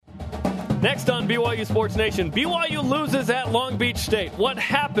Next on BYU Sports Nation, BYU loses at Long Beach State. What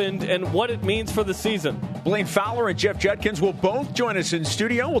happened and what it means for the season. Blaine Fowler and Jeff Judkins will both join us in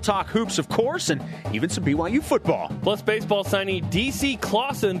studio. We'll talk hoops, of course, and even some BYU football. Plus, baseball signee DC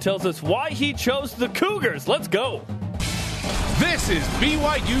Clawson tells us why he chose the Cougars. Let's go. This is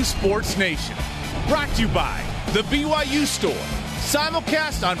BYU Sports Nation, brought to you by The BYU Store,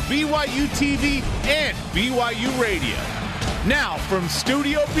 simulcast on BYU TV and BYU Radio. Now from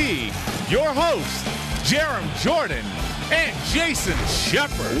Studio B, your hosts, Jerem Jordan and Jason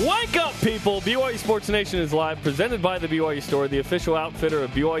Shepard. Wake up, people! BYU Sports Nation is live, presented by The BYU Store, the official outfitter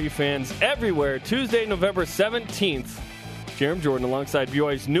of BYU fans everywhere. Tuesday, November 17th. Jerem Jordan alongside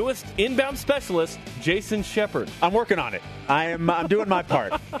BYU's newest inbound specialist, Jason Shepard. I'm working on it. I'm doing my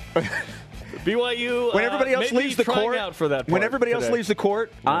part. BYU. When everybody else leaves the court, out for that when everybody else leaves the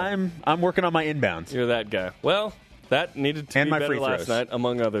court, yeah. I'm working on my inbounds. You're that guy. Well, that needed to and be my better free last throws. night,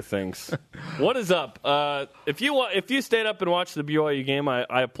 among other things. What is up? If you stayed up and watched the BYU game, I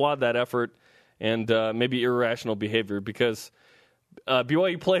applaud that effort and maybe irrational behavior because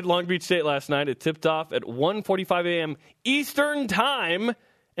BYU played Long Beach State last night. It tipped off at 1:45 a.m. Eastern Time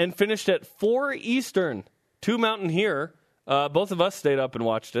and finished at 4 Eastern, 2 Mountain here. Both of us stayed up and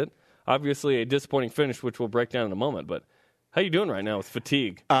watched it. Obviously, a disappointing finish, which we'll break down in a moment. But how you doing right now with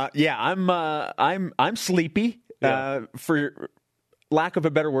fatigue? Yeah, I'm sleepy. Yeah. For lack of a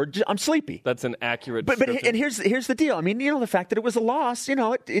better word, I'm sleepy. That's an accurate. But and here's the deal. I mean, the fact that it was a loss,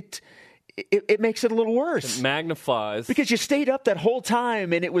 it makes it a little worse. It magnifies because you stayed up that whole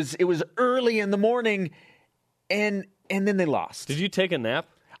time, and it was early in the morning, and then they lost. Did you take a nap?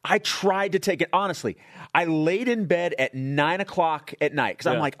 I tried to take it. Honestly, I laid in bed at 9 o'clock at night because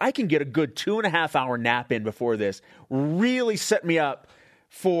I'm like, I can get a good 2.5 hour nap in before this. Really set me up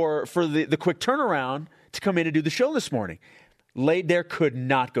for the quick turnaround to come in and do the show this morning. Laid there, could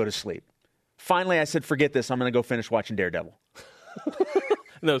not go to sleep. Finally, I said, forget this. I'm going to go finish watching Daredevil.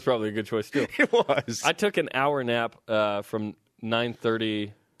 That was probably a good choice, too. It was. I took an hour nap from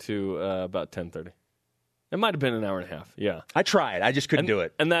 9:30 to about 10:30. It might have been an hour and a half, yeah. I tried. I just couldn't do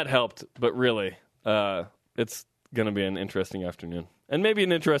it. And that helped, but really, it's going to be an interesting afternoon. And maybe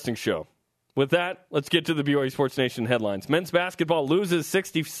an interesting show. With that, let's get to the BYU Sports Nation headlines. Men's basketball loses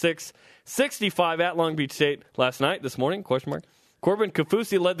 66-65 at Long Beach State last night, this morning, ? Corbin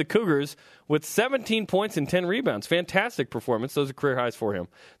Kaufusi led the Cougars with 17 points and 10 rebounds. Fantastic performance. Those are career highs for him.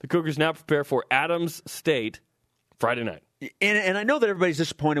 The Cougars now prepare for Adams State Friday night. And I know that everybody's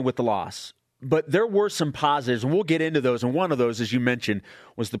disappointed with the loss, but there were some positives, and we'll get into those. And one of those, as you mentioned,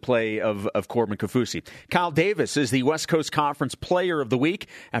 was the play of Corbin Kaufusi. Kyle Davis is the West Coast Conference Player of the Week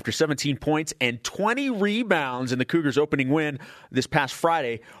after 17 points and 20 rebounds in the Cougars' opening win this past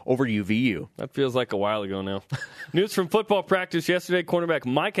Friday over UVU. That feels like a while ago now. News from football practice yesterday. Cornerback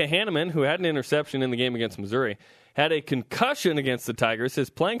Micah Hanneman, who had an interception in the game against Missouri, had a concussion against the Tigers. His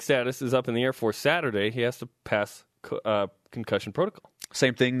playing status is up in the air for Saturday. He has to pass concussion protocol.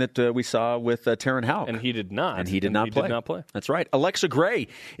 Same thing that we saw with Taryn Houck. And he did not. And he did not play. That's right. Alexa Gray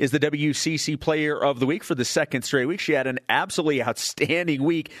is the WCC Player of the Week for the second straight week. She had an absolutely outstanding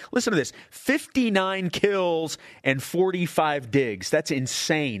week. Listen to this. 59 kills and 45 digs. That's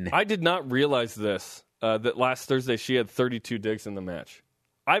insane. I did not realize this, that last Thursday she had 32 digs in the match.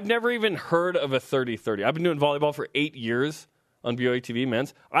 I've never even heard of a 30-30. I've been doing volleyball for 8 years on BYU TV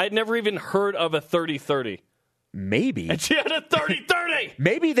men's. I had never even heard of a 30-30. Maybe. And she had a 30-30.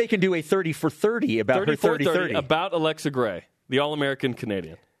 Maybe they can do a 30 for 30 about her 30-30. About Alexa Gray, the All-American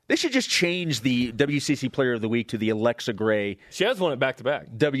Canadian. They should just change the WCC Player of the Week to the Alexa Gray. She has won it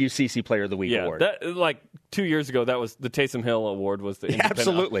back-to-back. WCC Player of the Week award. Like 2 years ago, that was the Taysom Hill Award. Was the independent.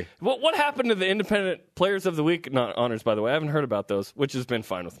 Absolutely. What happened to the Independent Players of the Week honors, by the way? I haven't heard about those, which has been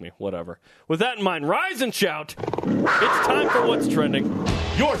fine with me. Whatever. With that in mind, rise and shout. It's time for What's Trending.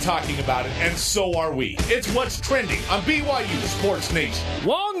 You're talking about it, and so are we. It's What's Trending on BYU Sports Nation.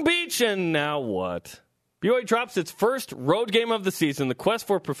 Long Beach, and now what? BYU drops its first road game of the season. The quest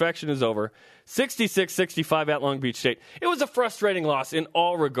for perfection is over. 66-65 at Long Beach State. It was a frustrating loss in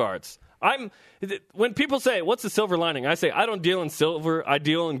all regards. When people say, what's the silver lining? I say, I don't deal in silver, I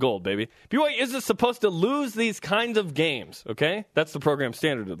deal in gold, baby. BYU isn't supposed to lose these kinds of games, okay? That's the program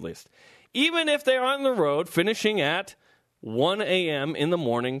standard, at least. Even if they're on the road, finishing at 1 a.m. in the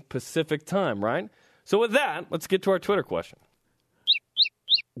morning Pacific time, right? So with that, let's get to our Twitter question.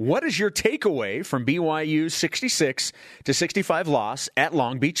 What is your takeaway from BYU's 66-65 loss at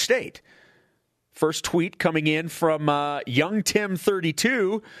Long Beach State? First tweet coming in from Young Tim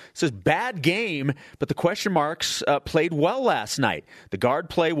 32 says, bad game, but the question marks played well last night. The guard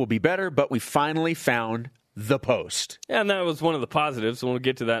play will be better, but we finally found the post. Yeah, and that was one of the positives, and we'll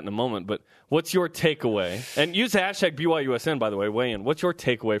get to that in a moment. But what's your takeaway? And use the hashtag BYUSN, by the way, weigh in. What's your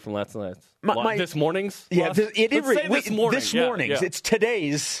takeaway from last night's? This morning's loss? This morning's. It's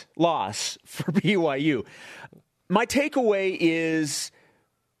today's loss for BYU. My takeaway is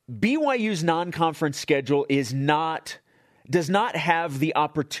BYU's non-conference schedule does not have the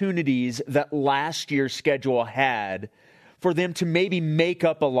opportunities that last year's schedule had for them to maybe make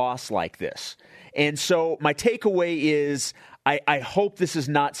up a loss like this. And so my takeaway is I hope this is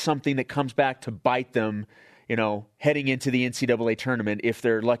not something that comes back to bite them, heading into the NCAA tournament if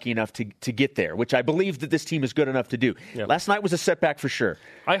they're lucky enough to get there, which I believe that this team is good enough to do. Yeah. Last night was a setback for sure.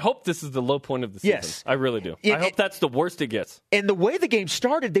 I hope this is the low point of the season. Yes. I really do. I hope that's the worst it gets. And the way the game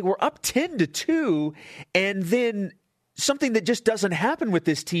started, they were up 10-2, and then something that just doesn't happen with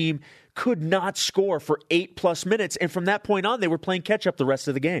this team, could not score for 8+ minutes, and from that point on, they were playing catch-up the rest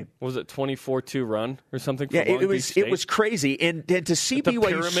of the game. Was it 24-2 run or something? Yeah, it was crazy, and to see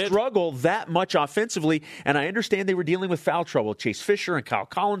BYU struggle that much offensively, and I understand they were dealing with foul trouble. Chase Fisher and Kyle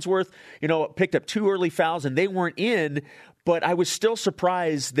Collinsworth, picked up 2 early fouls, and they weren't in. But I was still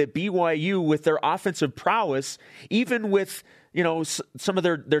surprised that BYU, with their offensive prowess, even with some of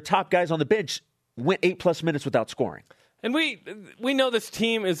their top guys on the bench, went 8+ minutes without scoring. And we know this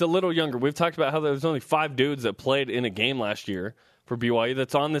team is a little younger. We've talked about how there's only 5 dudes that played in a game last year for BYU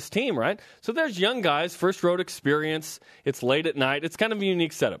that's on this team, right? So there's young guys, first road experience. It's late at night. It's kind of a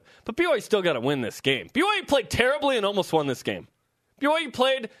unique setup. But BYU still got to win this game. BYU played terribly and almost won this game. BYU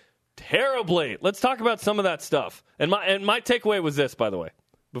played terribly. Let's talk about some of that stuff. And my takeaway was this, by the way,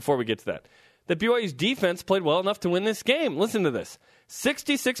 before we get to that BYU's defense played well enough to win this game. Listen to this.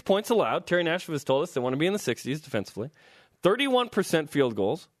 66 points allowed. Terry Nashville has told us they want to be in the 60s defensively. 31% field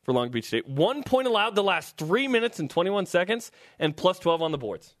goals for Long Beach State. 1 point allowed the last 3 minutes and 21 seconds, and plus 12 on the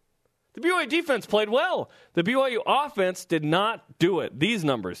boards. The BYU defense played well. The BYU offense did not do it. These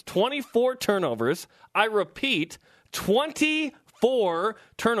numbers, 24 turnovers. I repeat, 24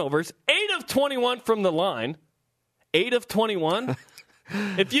 turnovers. 8 of 21 from the line. 8 of 21.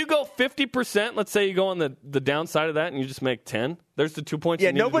 If you go 50%, let's say you go on the downside of that and you just make 10, there's the 2 points.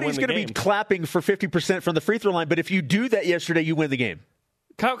 Yeah, nobody's going to be clapping for 50% from the free throw line, but if you do that yesterday, you win the game.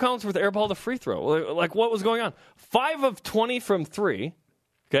 Kyle Collinsworth airballed a free throw. Like, what was going on? 5 of 20 from 3.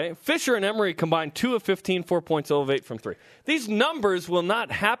 Okay, Fisher and Emery combined 2 of 15, 4 points, 0 of 8 from 3. These numbers will not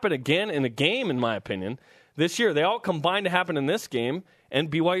happen again in a game, in my opinion, this year. They all combine to happen in this game,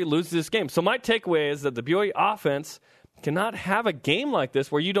 and BYU loses this game. So my takeaway is that the BYU offense cannot have a game like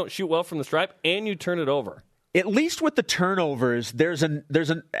this where you don't shoot well from the stripe and you turn it over. At least with the turnovers, there's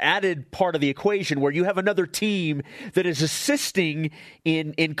an added part of the equation where you have another team that is assisting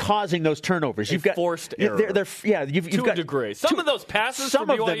in causing those turnovers. You've got forced error. You've to got a degree. Some of those passes, some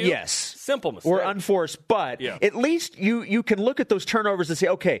from of BYU, them, yes, simple mistakes, or unforced. But at least you can look at those turnovers and say,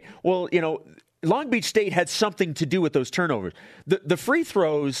 okay, well, Long Beach State had something to do with those turnovers. The free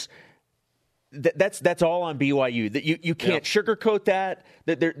throws. That's all on BYU. That you can't sugarcoat that.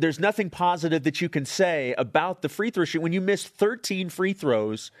 There's nothing positive that you can say about the free throw shoot when you miss 13 free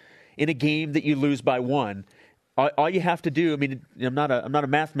throws in a game that you lose by 1. All you have to do. I mean, I'm not a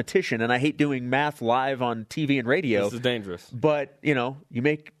mathematician, and I hate doing math live on TV and radio. This is dangerous. But you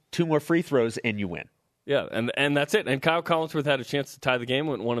make 2 more free throws and you win. Yeah, and that's it. And Kyle Collinsworth had a chance to tie the game.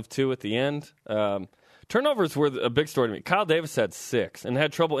 Went 1 of 2 at the end. Turnovers were a big story to me. Kyle Davis had 6 and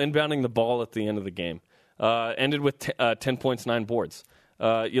had trouble inbounding the ball at the end of the game. Ended with 10 points, 9 boards.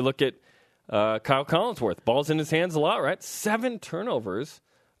 You look at Kyle Collinsworth. Ball's in his hands a lot, right? 7 turnovers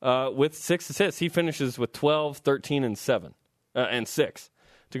with 6 assists. He finishes with 12, 13, and 7, and 6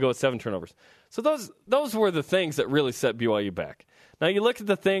 to go with 7 turnovers. So those were the things that really set BYU back. Now you look at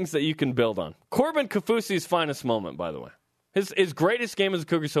the things that you can build on. Corbin Kaufusi's finest moment, by the way. His greatest game as a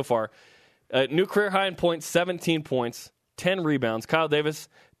Cougar so far. New career high in points, 17 points, 10 rebounds. Kyle Davis,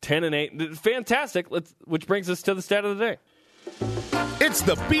 10 and 8. Fantastic, which brings us to the stat of the day. It's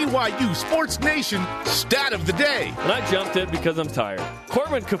the BYU Sports Nation stat of the day. And I jumped it because I'm tired.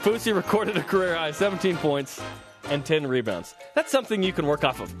 Corbin Kaufusi recorded a career high, 17 points and 10 rebounds. That's something you can work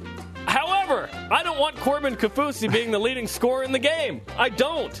off of. However, I don't want Corbin Kaufusi being the leading scorer in the game. I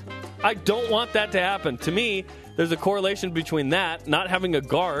don't want that to happen. To me, there's a correlation between that, not having a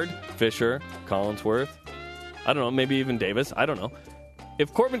guard, Fisher, Collinsworth, I don't know, maybe even Davis, I don't know.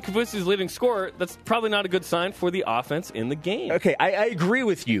 If Corbin Kaufusi is leading scorer, that's probably not a good sign for the offense in the game. Okay, I agree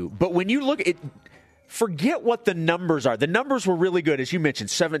with you, but when you look at forget what the numbers are. The numbers were really good, as you mentioned,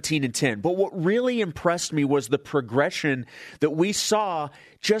 17-10. But what really impressed me was the progression that we saw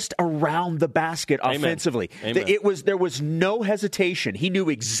just around the basket offensively. Amen. There was no hesitation. He knew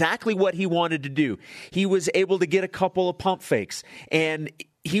exactly what he wanted to do. He was able to get a couple of pump fakes. And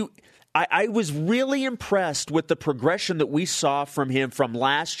I was really impressed with the progression that we saw from him from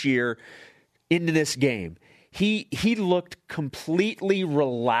last year into this game. He looked completely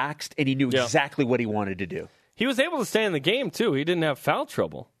relaxed, and he knew exactly what he wanted to do. He was able to stay in the game, too. He didn't have foul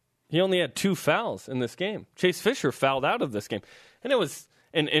trouble. He only had 2 fouls in this game. Chase Fisher fouled out of this game. And it was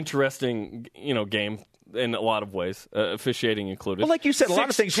an interesting, game in a lot of ways, officiating included. Well, like you said, a lot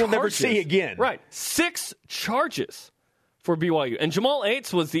of things we'll never see again. Right. 6 charges for BYU. And Jamal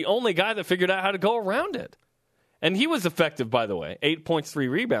Aites was the only guy that figured out how to go around it. And he was effective, by the way. 8 points, 3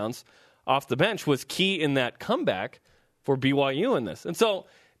 rebounds. Off the bench was key in that comeback for BYU in this. And so,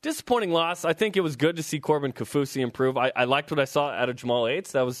 disappointing loss. I think it was good to see Corbin Kaufusi improve. I liked what I saw out of Jamal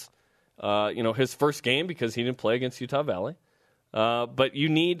Aites. That was, his first game because he didn't play against Utah Valley. But you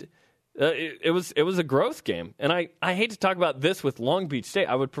need it was a growth game. And I hate to talk about this with Long Beach State.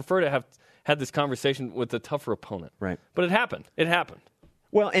 I would prefer to have had this conversation with a tougher opponent. Right. But it happened. It happened.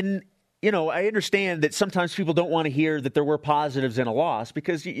 Well, and I understand that sometimes people don't want to hear that there were positives in a loss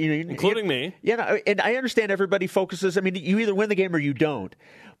because, including me. Yeah, and I understand everybody focuses. I mean, you either win the game or you don't.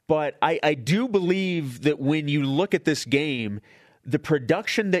 But I do believe that when you look at this game, the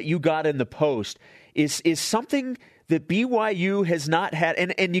production that you got in the post is something that BYU has not had,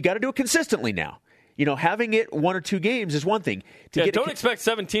 and you got to do it consistently now. Having it 1 or 2 games is one thing. Don't expect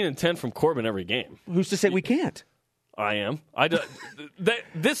 17 and 10 from Corbin every game. Who's to say we can't? I am.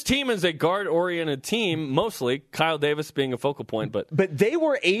 This team is a guard-oriented team, mostly, Kyle Davis being a focal point. But they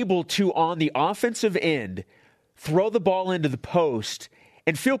were able to, on the offensive end, throw the ball into the post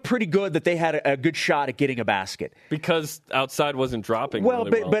and feel pretty good that they had a good shot at getting a basket. Because outside wasn't dropping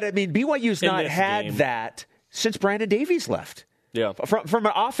but I mean, BYU's not had game. That since Brandon Davies left. Yeah, from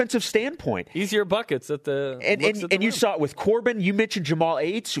an offensive standpoint, easier buckets at the and you saw it with Corbin. You mentioned Jamal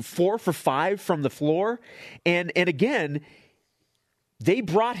Aites, 4 for 5 from the floor, and again, they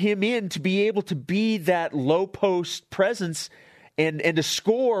brought him in to be able to be that low post presence and to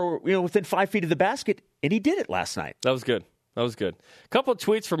score within 5 feet of the basket, and he did it last night. That was good. A couple of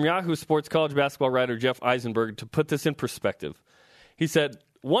tweets from Yahoo Sports college basketball writer Jeff Eisenberg to put this in perspective. He said,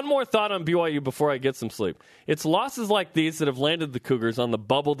 "One more thought on BYU before I get some sleep. It's losses like these that have landed the Cougars on the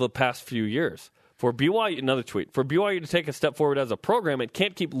bubble the past few years. For BYU," another tweet, "for BYU to take a step forward as a program, it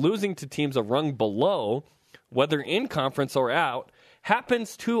can't keep losing to teams a rung below, whether in conference or out,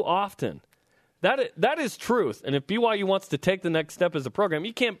 happens too often." That is truth. And if BYU wants to take the next step as a program,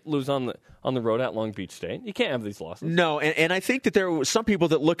 you can't lose on the road at Long Beach State. You can't have these losses. No, and I think that there were some people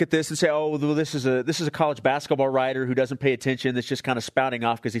that look at this and say, "Oh, well, this is a college basketball writer who doesn't pay attention. That's just kind of spouting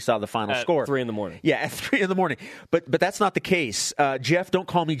off because he saw the final score at 3 a.m. Yeah, at 3 a.m. But that's not the case. Jeff, don't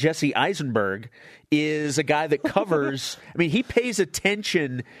call me Jesse Eisenberg, is a guy that covers. I mean, he pays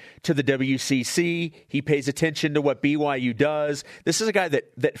attention to the WCC. He pays attention to what BYU does. This is a guy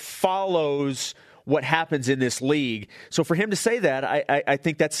that follows what happens in this league. So for him to say that, I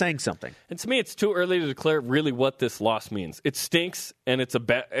think that's saying something. And to me, it's too early to declare really what this loss means. It stinks, and it's a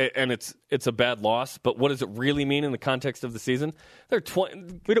bad loss. But what does it really mean in the context of the season? They're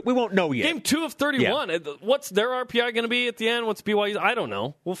we won't know yet. Game 2 of 31. Yeah. What's their RPI going to be at the end? What's BYU's? I don't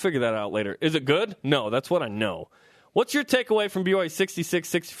know. We'll figure that out later. Is it good? No, that's what I know. What's your takeaway from BYU's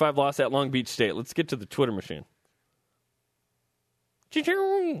 66-65 loss at Long Beach State? Let's get to the Twitter machine. It's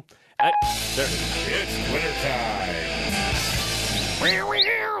Twitter time.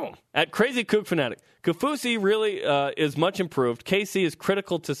 At Crazy Kook Fanatic, Kaufusi really is much improved. KC is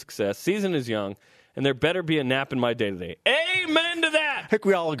critical to success. Season is young, and there better be a nap in my day-to-day. Amen to that! I think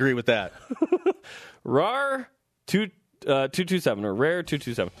we all agree with that. RAR 227, or Rare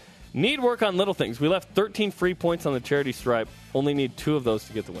 227. Need work on little things. We left 13 free points on the charity stripe. Only need 2 of those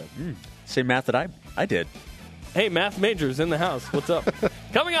to get the win. Same math that I did. Hey, math majors in the house. What's up?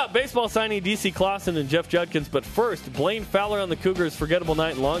 Coming up, baseball signee DC Clawson and Jeff Judkins. But first, Blaine Fowler on the Cougars' forgettable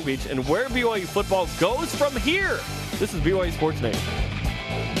night in Long Beach and where BYU football goes from here. This is BYU Sports Nation.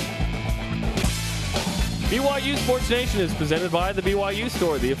 BYU Sports Nation is presented by the BYU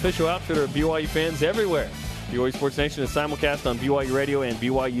Store, the official outfitter of BYU fans everywhere. BYU Sports Nation is simulcast on BYU Radio and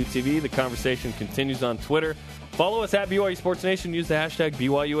BYU TV. The conversation continues on Twitter. Follow us at BYU Sports Nation. Use the hashtag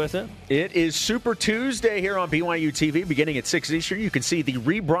BYUSN. It is Super Tuesday here on BYU TV, beginning at 6 Eastern. You can see the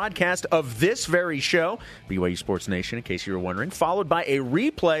rebroadcast of this very show, BYU Sports Nation, in case you were wondering, followed by a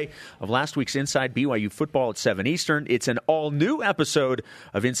replay of last week's Inside BYU Football at 7 Eastern. It's an all-new episode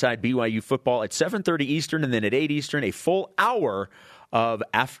of Inside BYU Football at 7:30 Eastern, and then at 8 Eastern, a full hour of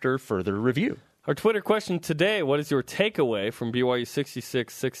After Further Review. Our Twitter question today, what is your takeaway from BYU's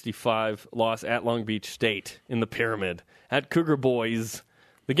 66-65 loss at Long Beach State in the Pyramid at Cougar Boys?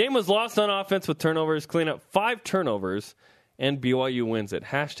 The game was lost on offense with turnovers, clean up 5 turnovers, and BYU wins it.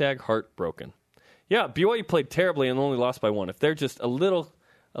 Hashtag heartbroken. Yeah, BYU played terribly and only lost by 1. If they're just a little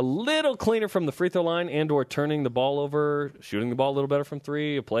cleaner from the free throw line and or turning the ball over, shooting the ball a little better from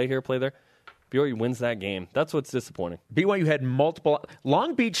 3, a play here, play there, BYU wins that game. That's what's disappointing. BYU had multiple.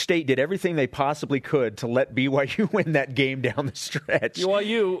 Long Beach State did everything they possibly could to let BYU win that game down the stretch.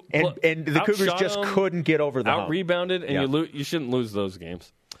 BYU and the Cougars just couldn't get over the hump. Out-rebounded, and you shouldn't lose those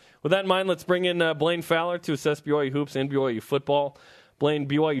games. With that in mind, let's bring in Blaine Fowler to assess BYU hoops and BYU football. Blaine,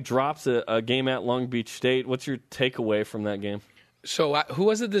 BYU drops a game at Long Beach State. What's your takeaway from that game? So who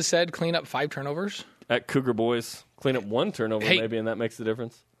was it that said clean up 5 turnovers? At Cougar Boys. Clean up 1 turnover maybe, and that makes the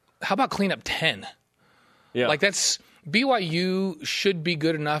difference. How about clean up 10? Yeah. Like that's BYU should be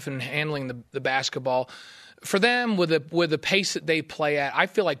good enough in handling the basketball. For them, with the pace that they play at, I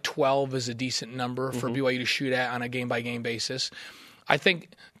feel like 12 is a decent number for BYU to shoot at on a game-by-game basis. I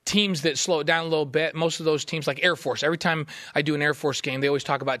think teams that slow it down a little bit, most of those teams like Air Force, every time I do an Air Force game, they always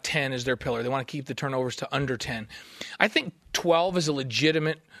talk about 10 as their pillar. They want to keep the turnovers to under 10. I think 12 is a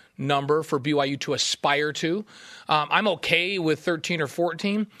legitimate number for BYU to aspire to. I'm okay with 13 or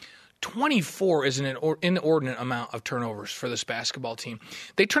 14. 24 is an inordinate amount of turnovers for this basketball team.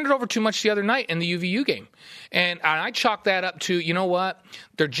 They turned it over too much the other night in the UVU game. And I chalk that up to, you know what,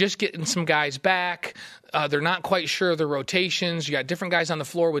 they're just getting some guys back. They're not quite sure of their rotations. You got different guys on the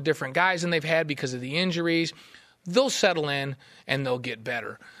floor with different guys than they've had because of the injuries. They'll settle in and they'll get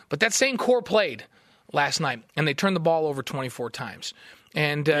better. But that same core played last night, and they turned the ball over 24 times.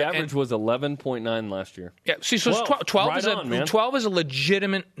 And the average was 11.9 last year. Yeah, see, so 12 is a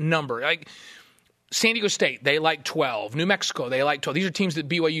legitimate number. Like San Diego State, they like 12. New Mexico, they like 12. These are teams that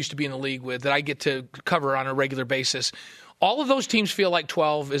BYU used to be in the league with that I get to cover on a regular basis. All of those teams feel like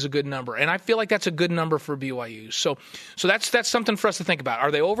 12 is a good number, and I feel like that's a good number for BYU. So that's something for us to think about. Are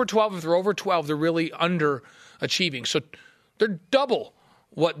they over 12? If they're over 12, they're really underachieving. So they're double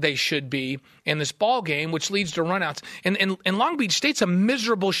what they should be in this ball game, which leads to runouts. And Long Beach State's a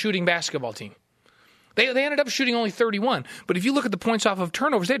miserable shooting basketball team. They ended up shooting only 31. But if you look at the points off of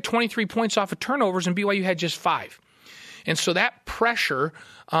turnovers, they had 23 points off of turnovers, and BYU had just 5. And so that pressure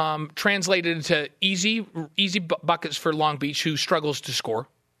translated into easy buckets for Long Beach, who struggles to score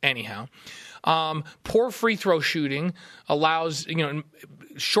anyhow. Poor free throw shooting allows,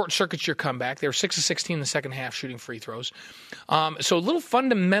 short circuits your comeback. They were 6 of 16 in the second half shooting free throws. So little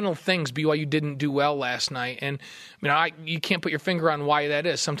fundamental things BYU didn't do well last night. And, you can't put your finger on why that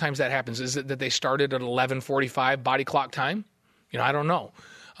is. Sometimes that happens. Is it that they started at 11:45 body clock time? I don't know.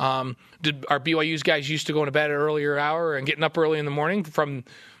 Are BYU's guys used to going to bed at an earlier hour and getting up early in the morning from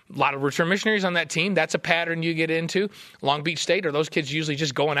a lot of return missionaries on that team? That's a pattern you get into. Long Beach State, are those kids usually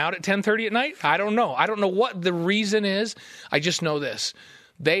just going out at 10:30 at night? I don't know. I don't know what the reason is. I just know this.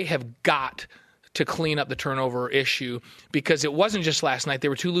 They have got to clean up the turnover issue because it wasn't just last night. They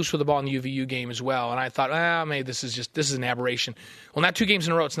were too loose with the ball in the UVU game as well. And I thought, maybe this is an aberration. Well, not 2 games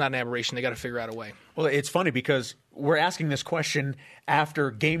in a row. It's not an aberration. They got to figure out a way. Well, it's funny because we're asking this question after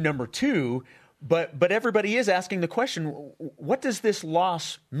game number 2, but everybody is asking the question, what does this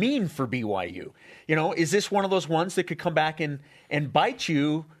loss mean for BYU? Is this one of those ones that could come back and bite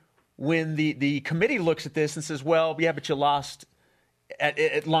you when the committee looks at this and says, well, yeah, but you lost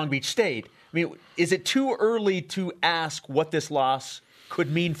at Long Beach State? I mean, is it too early to ask what this loss could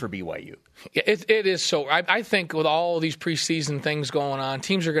mean for BYU? Yeah, it is. So I think with all of these preseason things going on,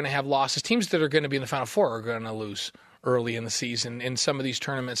 teams are going to have losses. Teams that are going to be in the Final Four are going to lose early in the season in some of these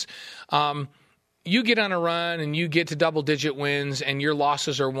tournaments. You get on a run and you get to double-digit wins and your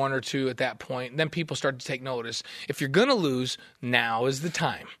losses are 1 or 2 at that point, then people start to take notice. If you're going to lose, now is the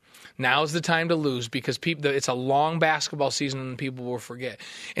time. Now is the time to lose because it's a long basketball season and people will forget.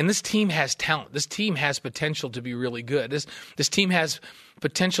 And this team has talent. This team has potential to be really good. This team has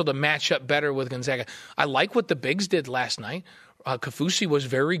potential to match up better with Gonzaga. I like what the bigs did last night. Kafusi was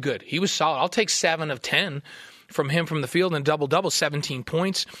very good. He was solid. I'll take 7 of 10 from him from the field and double-double, 17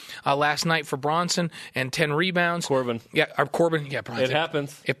 points last night for Bronson and 10 rebounds. Corbin. Yeah, Bronson. It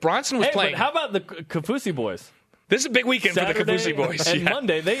happens. If Bronson was playing. But how about the Kafusi boys? This is a big weekend Saturday for the Kafusi boys. And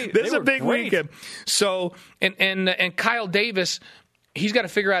Monday, this is a big weekend. So, and Kyle Davis, he's got to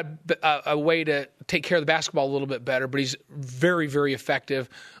figure out a way to take care of the basketball a little bit better, but he's very, very effective.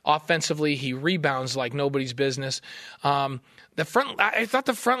 Offensively, he rebounds like nobody's business. I thought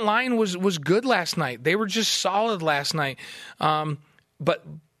the front line was good last night. They were just solid last night. But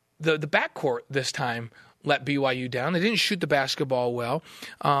the backcourt this time let BYU down. They didn't shoot the basketball well.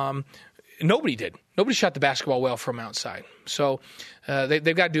 Nobody did. Nobody shot the basketball well from outside. So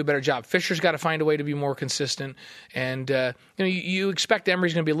they've got to do a better job. Fisher's got to find a way to be more consistent. And you expect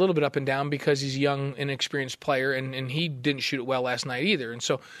Emory's going to be a little bit up and down because he's a young, inexperienced player, and he didn't shoot it well last night either. And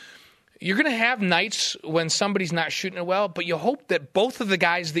so you're going to have nights when somebody's not shooting it well, but you hope that both of the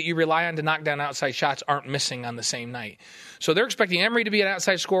guys that you rely on to knock down outside shots aren't missing on the same night. So they're expecting Emory to be an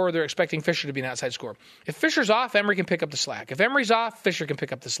outside scorer. They're expecting Fisher to be an outside scorer. If Fisher's off, Emory can pick up the slack. If Emory's off, Fisher can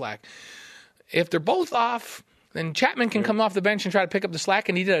pick up the slack. If they're both off, then Chapman can come off the bench and try to pick up the slack,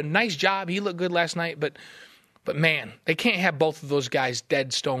 and he did a nice job. He looked good last night, but man, they can't have both of those guys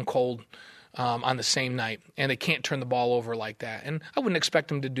dead stone cold on the same night, and they can't turn the ball over like that. And I wouldn't expect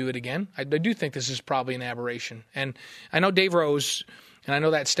them to do it again. I do think this is probably an aberration. And I know Dave Rose, and I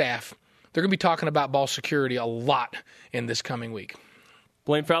know that staff, they're going to be talking about ball security a lot in this coming week.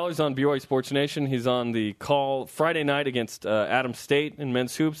 Blaine Fowler's on BYU Sports Nation. He's on the call Friday night against Adams State in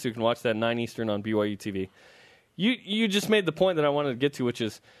men's hoops. You can watch that at 9 Eastern on BYU TV. You just made the point that I wanted to get to, which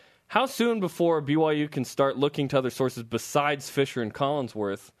is how soon before BYU can start looking to other sources besides Fisher and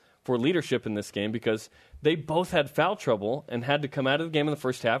Collinsworth for leadership in this game, because they both had foul trouble and had to come out of the game in the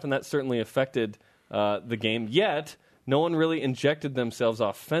first half, and that certainly affected the game. Yet, no one really injected themselves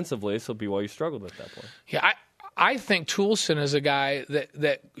offensively, so BYU struggled at that point. Yeah, I think Toulson is a guy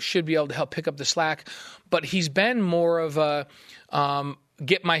that should be able to help pick up the slack, but he's been more of a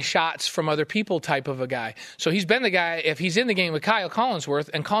get my shots from other people type of a guy. So he's been the guy, if he's in the game with Kyle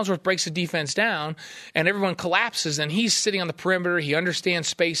Collinsworth and Collinsworth breaks the defense down and everyone collapses, and he's sitting on the perimeter, he understands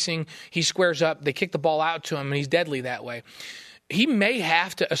spacing, he squares up, they kick the ball out to him, and he's deadly that way. He may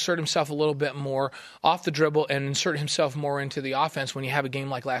have to assert himself a little bit more off the dribble and insert himself more into the offense when you have a game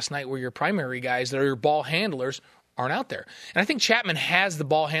like last night where your primary guys that are your ball handlers aren't out there. And I think Chapman has the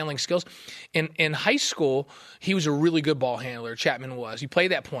ball handling skills. In high school, he was a really good ball handler, Chapman was. He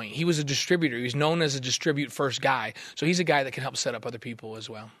played that point. He was a distributor. He was known as a distribute first guy. So he's a guy that can help set up other people as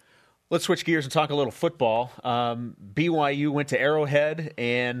well. Let's switch gears and talk a little football. BYU went to Arrowhead,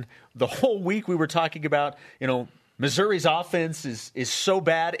 and the whole week we were talking about, Missouri's offense is so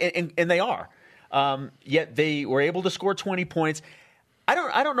bad, and they are. Yet they were able to score 20 points. I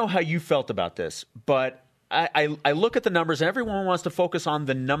don't know how you felt about this, but I look at the numbers, and everyone wants to focus on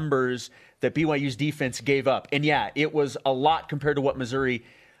the numbers that BYU's defense gave up. And, yeah, it was a lot compared to what Missouri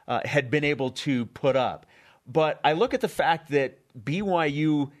had been able to put up. But I look at the fact that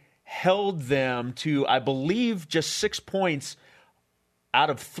BYU held them to, I believe, just 6 points out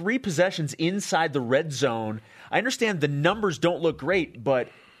of 3 possessions inside the red zone. I understand the numbers don't look great, but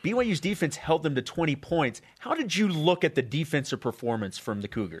BYU's defense held them to 20 points. How did you look at the defensive performance from the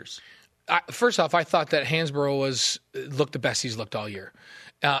Cougars? First off, I thought that Hansbrough looked the best he's looked all year,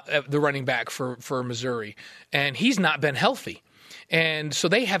 the running back for Missouri. And he's not been healthy. And so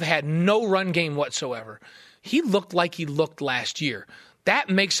they have had no run game whatsoever. He looked like he looked last year. That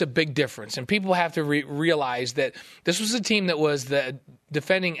makes a big difference. And people have to realize that this was a team that was the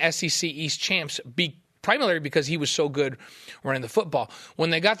defending SEC East champs primarily because he was so good running the football. When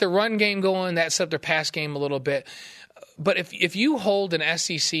they got the run game going, that set up their pass game a little bit. But if you hold an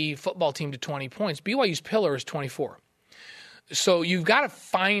SEC football team to 20 points, BYU's pillar is 24. So you've got to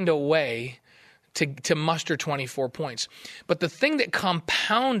find a way to muster 24 points. But the thing that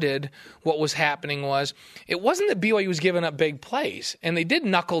compounded what was happening was it wasn't that BYU was giving up big plays, and they did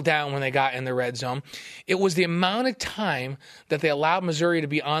knuckle down when they got in the red zone. It was the amount of time that they allowed Missouri to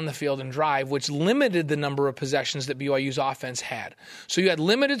be on the field and drive, which limited the number of possessions that BYU's offense had. So you had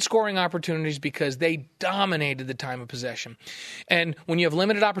limited scoring opportunities because they dominated the time of possession. And when you have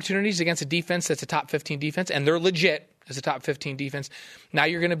limited opportunities against a defense that's a top 15 defense, and they're legit as a top 15 defense, now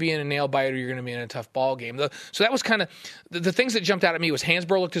you're going to be in a nail biter, you're going to be in a tough ball game. So that was kind of the things that jumped out at me was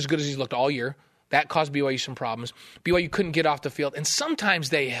Hansbrough looked as good as he's looked all year. That caused BYU some problems. BYU couldn't get off the field, and sometimes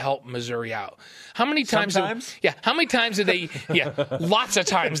they help Missouri out. How many times? How many times did they? Yeah, lots of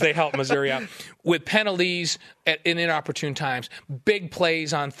times they help Missouri out with penalties in inopportune times, big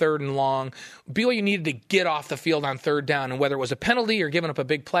plays on 3rd and long. BYU needed to get off the field on 3rd down, and whether it was a penalty or giving up a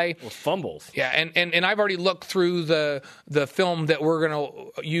big play, or fumbles. Yeah, and I've already looked through the film that we're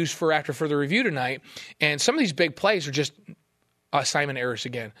going to use for after further review tonight, and some of these big plays are just assignment errors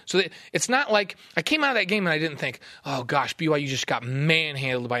again. So it's not like I came out of that game and I didn't think, oh gosh, BYU just got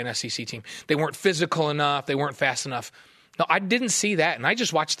manhandled by an SEC team. They weren't physical enough. They weren't fast enough. No, I didn't see that, and I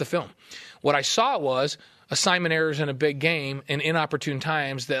just watched the film. What I saw was assignment errors in a big game in inopportune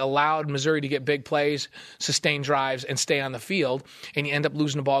times that allowed Missouri to get big plays, sustain drives, and stay on the field, and you end up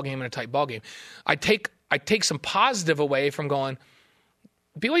losing a ball game in a tight ball game. I take some positive away from going,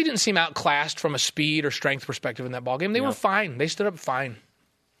 BYU didn't seem outclassed from a speed or strength perspective in that ball game. They were fine. They stood up fine.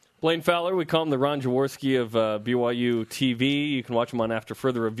 Blaine Fowler, we call him the Ron Jaworski of BYU TV. You can watch him on After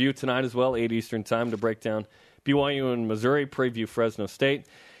Further Review tonight as well, 8 Eastern time, to break down BYU and Missouri, preview Fresno State.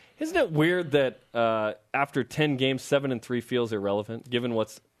 Isn't it weird that after 10 games, 7-3 feels irrelevant, given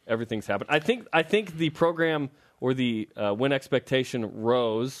everything's happened? I think the program or the win expectation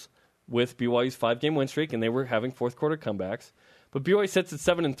rose with BYU's 5-game win streak, and they were having fourth quarter comebacks. But BYU sits at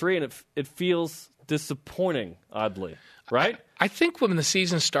 7-3, and it feels disappointing, oddly, right? I think when the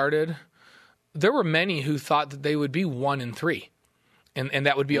season started, there were many who thought that they would be 1-3, and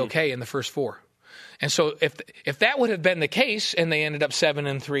that would be okay in the first 4. And so if that would have been the case and they ended up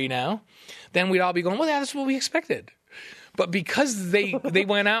 7-3 now, then we'd all be going, well, that's what we expected. But because they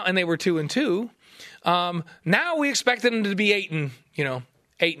went out and they were 2-2, now we expect them to be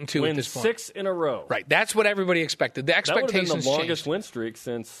 8-2 at this point. 6 in a row. Right. That's what everybody expected. The expectations that would have been the longest changed. Win streak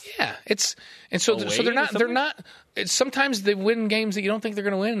since. Yeah, so they're not. It's sometimes they win games that you don't think they're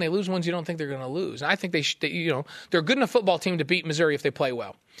going to win, and they lose ones you don't think they're going to lose. And I think they're a good enough football team to beat Missouri if they play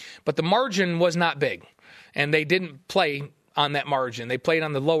well, but the margin was not big, and they didn't play on that margin. They played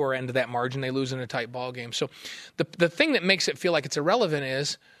on the lower end of that margin. They lose in a tight ball game. So the thing that makes it feel like it's irrelevant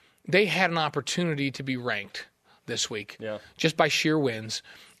is they had an opportunity to be ranked this week, just by sheer wins.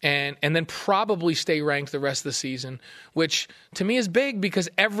 And then probably stay ranked the rest of the season, which to me is big because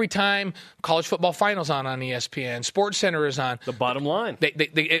every time college football finals on ESPN, SportsCenter is on. The bottom line.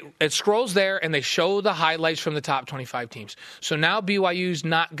 It scrolls there and they show the highlights from the top 25 teams. So now BYU's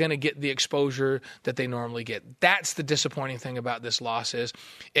not going to get the exposure that they normally get. That's the disappointing thing about this loss is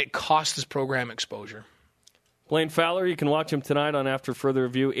it cost this program exposure. Blaine Fowler, you can watch him tonight on After Further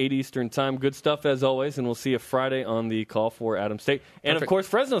Review, 8 Eastern time. Good stuff as always, and we'll see you Friday on the call for Adams State. And, of course,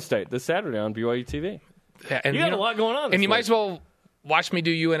 Fresno State this Saturday on BYU TV. Yeah, and you got a lot going on. And you might as well watch me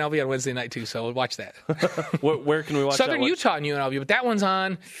do UNLV on Wednesday night, too, so we'll watch that. Where can we watch Southern that? Utah and UNLV, but that one's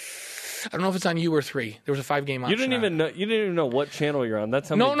on... I don't know if it's on U or 3. There was a 5-game option. You didn't even know what channel you're on. That's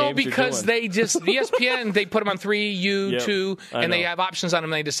how many games you're doing. No, because they just ESPN they put them on 3, U, 2, and they have options on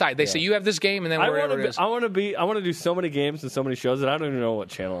them. And they decide. They say you have this game, and then wherever it is. I want to do so many games and so many shows that I don't even know what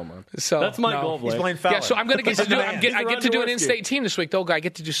channel I'm on. So that's my goal. He's Blaine Fowler. Yeah, so I'm going to get to do. I get to do an in-state team this week. Though I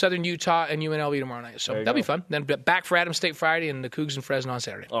get to do Southern Utah and UNLV tomorrow night. So that'll be fun. Then back for Adams State Friday and the Cougs and Fresno on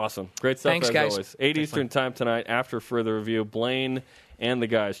Saturday. Awesome, great stuff. Thanks, as guys. Always. 8 Eastern time tonight. After Further Review, Blaine and the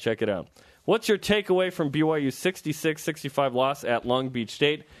guys. Check it out. What's your takeaway from BYU's 66-65 loss at Long Beach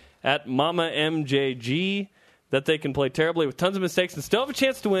State? At Mama MJG, that they can play terribly with tons of mistakes and still have a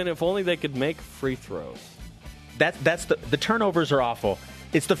chance to win if only they could make free throws. That's the turnovers are awful.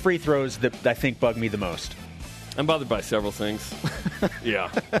 It's the free throws that I think bug me the most. I'm bothered by several things. Yeah.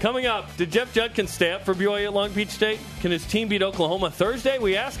 Coming up, did Jeff Judkins stay up for BYU at Long Beach State? Can his team beat Oklahoma Thursday?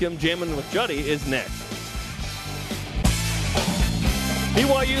 We ask him. Jammin' with Juddy is next.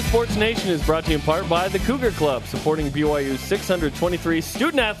 BYU Sports Nation is brought to you in part by the Cougar Club, supporting BYU's 623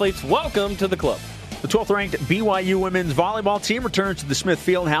 student-athletes. Welcome to the club. The 12th-ranked BYU women's volleyball team returns to the Smith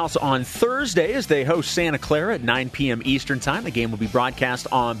Fieldhouse on Thursday as they host Santa Clara at 9 p.m. Eastern Time. The game will be broadcast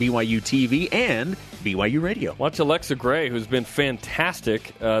on BYU TV and BYU Radio. Watch Alexa Gray, who's been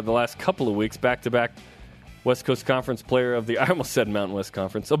fantastic the last couple of weeks, back-to-back West Coast Conference player of the, I almost said Mountain West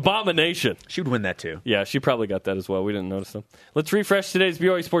Conference, abomination. She would win that too. Yeah, she probably got that as well. We didn't notice them. Let's refresh today's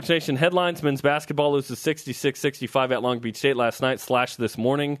BYU Sports Nation headlines. Men's basketball loses 66-65 at Long Beach State last night / this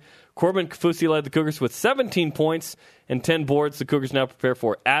morning. Corbin Kafusi led the Cougars with 17 points and 10 boards. The Cougars now prepare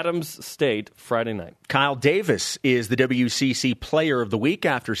for Adams State Friday night. Kyle Davis is the WCC Player of the Week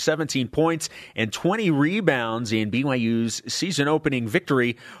after 17 points and 20 rebounds in BYU's season-opening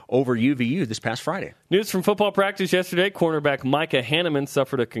victory over UVU this past Friday. News from football practice yesterday. Cornerback Micah Hanneman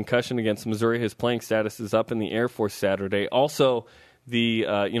suffered a concussion against Missouri. His playing status is up in the air for Saturday. Also, the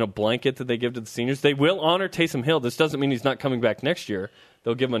blanket that they give to the seniors. They will honor Taysom Hill. This doesn't mean he's not coming back next year.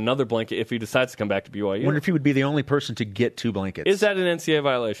 They'll give him another blanket if he decides to come back to BYU. I wonder if he would be the only person to get 2 blankets. Is that an NCAA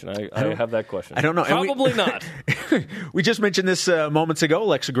violation? I have that question. I don't know. Probably not. We just mentioned this moments ago.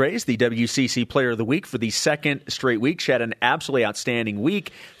 Alexa Gray is the WCC Player of the Week for the second straight week. She had an absolutely outstanding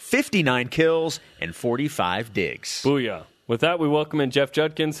week. 59 kills and 45 digs. Booyah. With that, we welcome in Jeff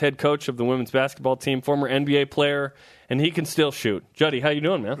Judkins, head coach of the women's basketball team, former NBA player, and he can still shoot. Juddy, how you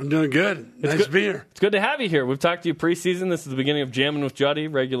doing, man? I'm doing good. Nice to be here. It's good to have you here. We've talked to you preseason. This is the beginning of Jamming with Juddy,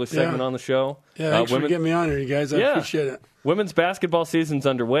 regular segment on the show. Yeah, thanks for getting me on here, you guys. I appreciate it. Women's basketball season's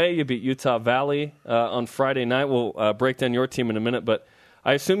underway. You beat Utah Valley on Friday night. We'll break down your team in a minute, but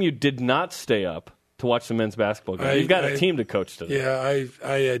I assume you did not stay up to watch the men's basketball game. You've got a team to coach today. Yeah,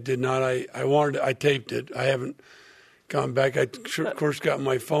 I did not. I taped it. I haven't gone back. I, of course, got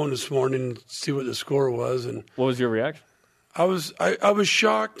my phone this morning to see what the score was. And what was your reaction? I was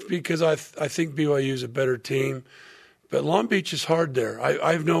shocked because I think BYU is a better team. But Long Beach is hard there.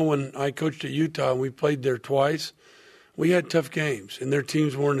 I've known when I coached at Utah and we played there twice, we had tough games, and their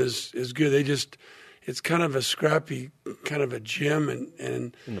teams weren't as good. It's kind of a scrappy kind of a gym.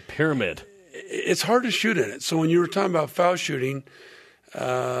 And in the pyramid. It's hard to shoot in it. So when you were talking about foul shooting,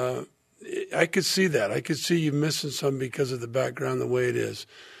 I could see that. I could see you missing some because of the background, the way it is.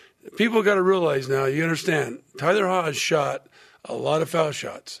 People got to realize now, you understand, Tyler Hodge shot a lot of foul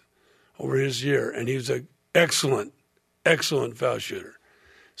shots over his year, and he was an excellent foul shooter.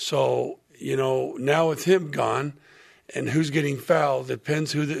 So, now with him gone and who's getting fouled,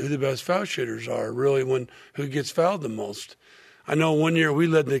 depends who the best foul shooters are, really, who gets fouled the most. I know one year we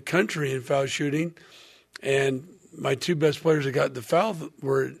led the country in foul shooting, and my two best players that got the foul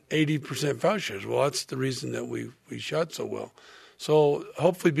were 80% foul shooters. Well, that's the reason that we shot so well. So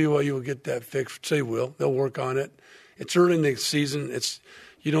hopefully BYU will get that fixed. They will. They'll work on it. It's early in the season.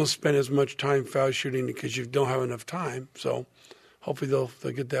 You don't spend as much time foul shooting because you don't have enough time. So hopefully they'll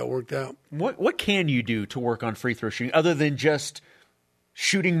get that worked out. What can you do to work on free throw shooting other than just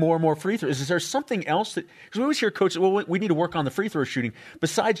shooting more and more free throws? Is there something else because we always hear coaches, well, we need to work on the free throw shooting.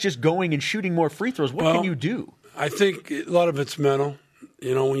 Besides just going and shooting more free throws, what can you do? I think a lot of it's mental.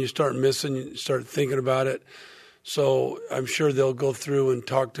 When you start missing, you start thinking about it. So I'm sure they'll go through and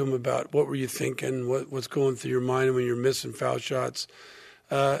talk to them about what were you thinking, what's going through your mind when you're missing foul shots.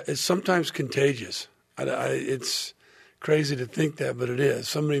 It's sometimes contagious. It's crazy to think that, but it is.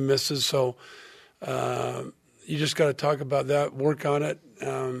 Somebody misses, so you just got to talk about that, work on it,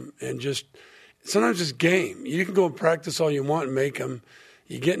 and just sometimes it's game. You can go and practice all you want and make them.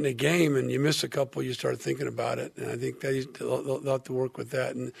 You get in a game and you miss a couple, you start thinking about it, and I think they'll have to work with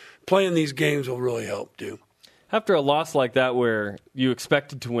that. And playing these games will really help, too. After a loss like that, where you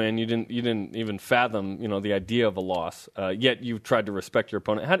expected to win, you didn't even fathom, the idea of a loss. Yet you tried to respect your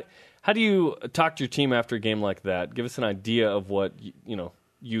opponent. How do you talk to your team after a game like that? Give us an idea of what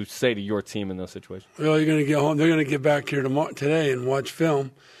you say to your team in those situations. Well, you're going to get home. They're going to get back here today and watch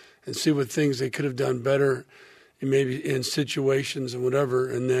film and see what things they could have done better, maybe in situations and whatever,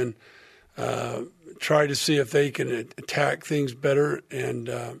 and then try to see if they can attack things better. And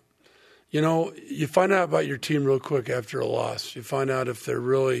you find out about your team real quick after a loss. You find out if they're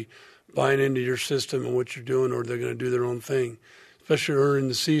really buying into your system and what you're doing, or they're going to do their own thing, especially early in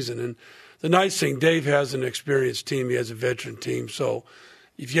the season. And the nice thing, Dave has an experienced team. He has a veteran team. So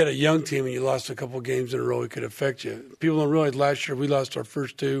if you had a young team and you lost a couple of games in a row, it could affect you. People don't realize last year we lost our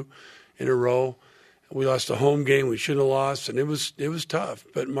first two in a row. We lost a home game we shouldn't have lost, and it was tough.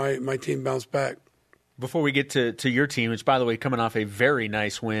 But my team bounced back. Before we get to your team, which, by the way, coming off a very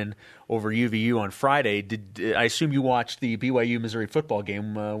nice win over UVU on Friday, I assume you watched the BYU-Missouri football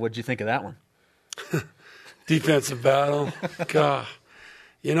game. What did you think of that one? Defensive battle. God.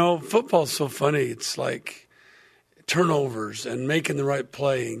 Football's so funny. It's like turnovers and making the right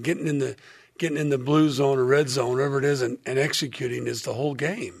play and getting in the blue zone or red zone, whatever it is, and executing is the whole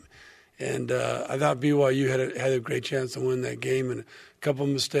game. And I thought BYU had a great chance to win that game, and a couple of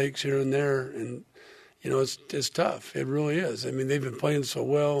mistakes here and there, and it's tough. It really is. I mean, they've been playing so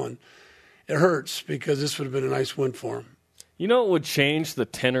well, and it hurts because this would have been a nice win for them. You know what would change the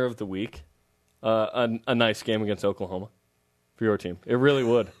tenor of the week? A nice game against Oklahoma for your team. It really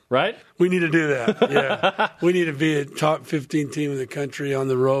would, right? We need to do that, yeah. We need to be a top 15 team in the country on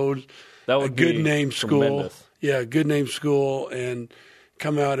the road. That would be a good name school. Tremendous. Yeah, good name school, and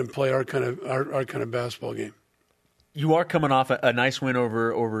come out and play our kind of basketball game. You are coming off a nice win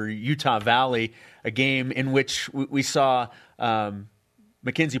over Utah Valley, a game in which we saw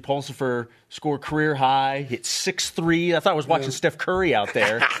Mackenzie Pulsifer score career high, hit 6-3. I thought I was watching Steph Curry out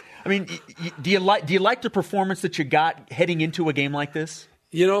there. I mean, do you like the performance that you got heading into a game like this?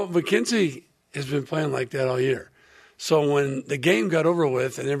 Mackenzie has been playing like that all year. So when the game got over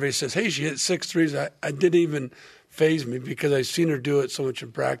with and everybody says, hey, she hit 6 threes, I didn't even faze me because I've seen her do it so much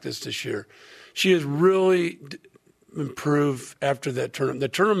in practice this year. She has really improved after that tournament. The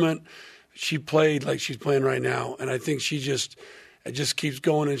tournament, she played like she's playing right now, and I think it just keeps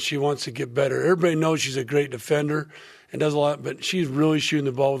going, and she wants to get better. Everybody knows she's a great defender, and does a lot, but she's really shooting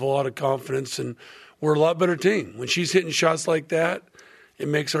the ball with a lot of confidence, and we're a lot better team. When she's hitting shots like that, it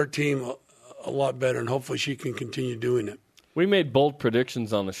makes our team a lot better, and hopefully she can continue doing it. We made bold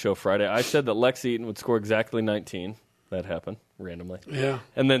predictions on the show Friday. I said that Lex Eaton would score exactly 19. That happened randomly. Yeah.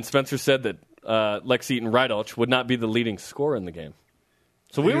 And then Spencer said that Lex Eaton Rydalch would not be the leading scorer in the game.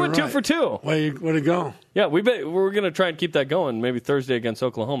 So we went 2 for 2. Way to go. Yeah, we're going to try and keep that going maybe Thursday against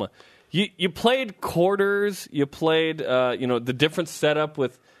Oklahoma. You played quarters. You played the different setup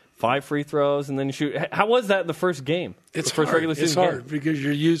with 5 free throws, and then you shoot. How was that in the first game? It's first hard. Regular season it's hard game? Because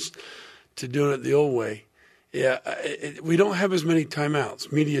you're used to doing it the old way. Yeah, we don't have as many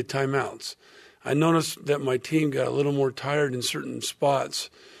timeouts, media timeouts. I noticed that my team got a little more tired in certain spots,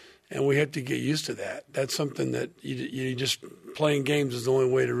 and we have to get used to that. That's something that you just playing games is the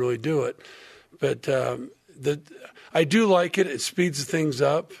only way to really do it. But I do like it. It speeds things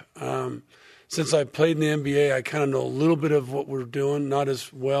up. Since I played in the NBA, I kind of know a little bit of what we're doing, not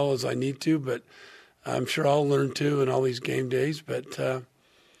as well as I need to, but I'm sure I'll learn too in all these game days. But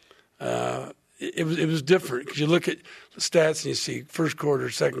it was different because you look at the stats and you see first quarter,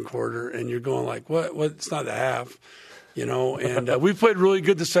 second quarter, and you're going like, what? It's not a half, And we played really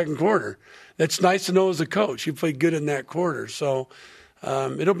good the second quarter. That's nice to know as a coach. You played good in that quarter. So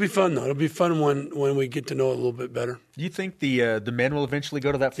it'll be fun, though. It'll be fun when we get to know it a little bit better. Do you think the men will eventually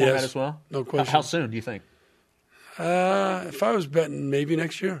go to that format as well? No question. How soon do you think? If I was betting, maybe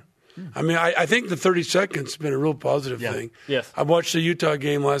next year. I mean, I think the 30 seconds has been a real positive thing. Yes. I watched the Utah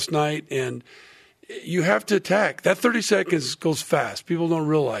game last night, and you have to attack. That 30 seconds goes fast. People don't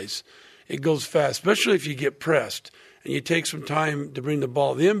realize it goes fast, especially if you get pressed and you take some time to bring the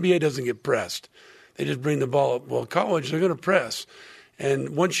ball. The NBA doesn't get pressed. They just bring the ball up. Well, college, they're going to press.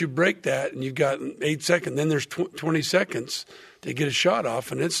 And once you break that and you've got 8 seconds, then there's 20 seconds to get a shot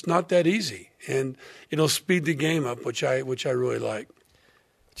off, and it's not that easy. And it'll speed the game up, which I really like.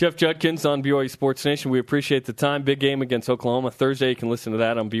 Jeff Judkins on BYU Sports Nation. We appreciate the time. Big game against Oklahoma. Thursday, you can listen to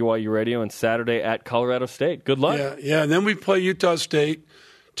that on BYU Radio, and Saturday at Colorado State. Good luck. Yeah. And then we play Utah State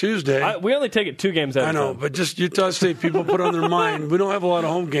Tuesday. We only take it 2 games at a time. I know, but just Utah State, people put on their mind. We don't have a lot of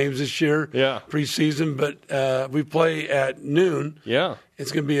home games this year, preseason, but we play at noon. Yeah.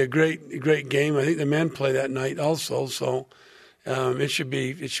 It's going to be a great game. I think the men play that night also, so it should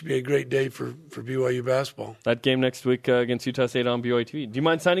be a great day for BYU basketball. That game next week against Utah State on BYU TV. Do you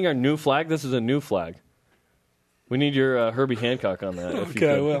mind signing our new flag? This is a new flag. We need your Herbie Hancock on that.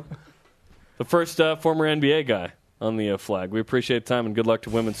 Okay, I will. The first former NBA guy on the flag. We appreciate the time and good luck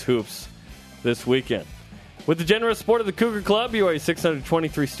to women's hoops this weekend. With the generous support of the Cougar Club, BYU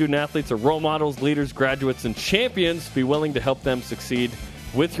 623 student athletes are role models, leaders, graduates, and champions. Be willing to help them succeed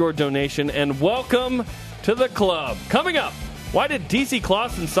with your donation. And welcome to the club. Coming up, why did DC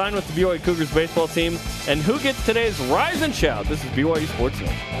Clawson sign with the BYU Cougars baseball team? And who gets today's Rise and Shout? This is BYU Sports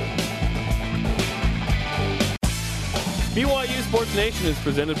Nation. BYU Sports Nation is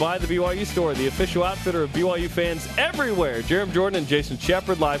presented by the BYU Store, the official outfitter of BYU fans everywhere. Jerem Jordan and Jason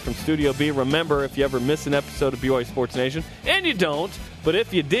Shepard live from Studio B. Remember, if you ever miss an episode of BYU Sports Nation, and you don't, but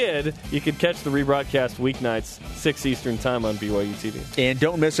if you did, you can catch the rebroadcast weeknights, 6 Eastern time on BYU TV. And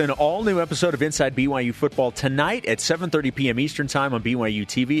don't miss an all-new episode of Inside BYU Football tonight at 7:30 p.m. Eastern time on BYU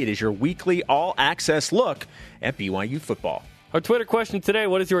TV. It is your weekly all-access look at BYU football. Our Twitter question today,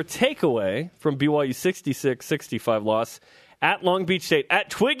 what is your takeaway from BYU's 66-65 loss at Long Beach State? At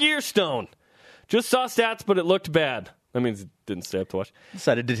Twiggy or Stone? Just saw stats, but it looked bad. That means it didn't stay up to watch.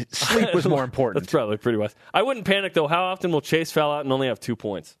 Decided sleep was more important. That's probably pretty wise. I wouldn't panic, though. How often will Chase foul out and only have 2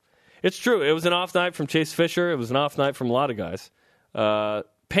 points? It's true. It was an off night from Chase Fisher. It was an off night from a lot of guys.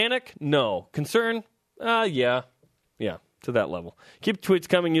 Panic? No. Concern? Yeah, to that level. Keep tweets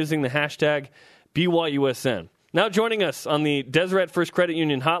coming using the hashtag BYUSN. Now joining us on the Deseret First Credit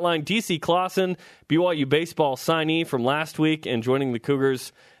Union hotline, DC Clawson, BYU baseball signee from last week and joining the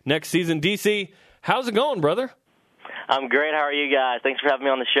Cougars next season. DC, how's it going, brother? I'm great. How are you guys? Thanks for having me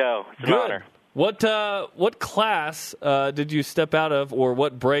on the show. It's an honor. What class did you step out of, or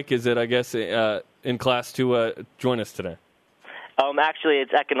what break is it, I guess, in class to join us today? Actually,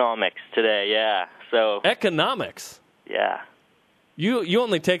 it's economics today, yeah. So economics? Yeah. You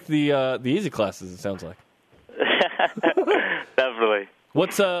only take the easy classes, it sounds like. Definitely.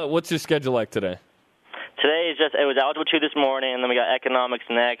 What's your schedule like today? Today it was Algebra 2 this morning, and then we got economics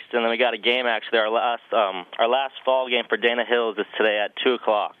next, and then we got a game actually. Our last fall game for Dana Hills is today at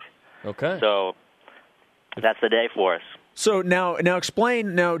 2:00. Okay. So that's the day for us. So now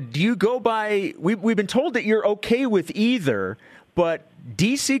explain. Now, do you go by? We've been told that you're okay with either, but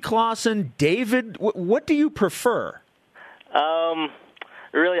DC Clawson, David, what do you prefer?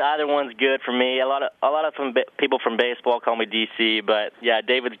 really either one's good for me. A lot of people from baseball call me DC, but yeah,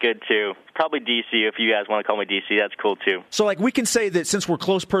 David's good too. Probably DC if you guys want to call me DC. That's cool too. So like we can say that since we're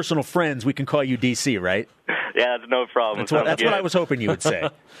close personal friends, we can call you DC, right? Yeah, that's no problem. That's what I was hoping you would say.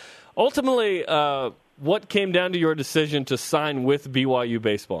 Ultimately, what came down to your decision to sign with BYU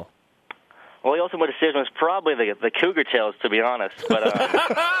baseball? Well, the ultimate decision was probably the Cougar Tails, to be honest. But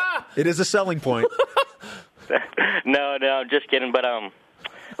it is a selling point. No, I'm just kidding. But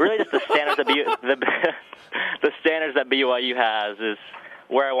really, just the standards that the standards that BYU has is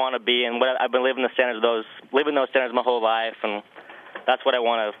where I want to be, and what I've been living those standards my whole life, and that's what I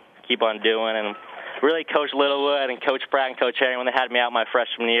want to keep on doing. And really, Coach Littlewood and Coach Pratt and Coach Herring, when they had me out my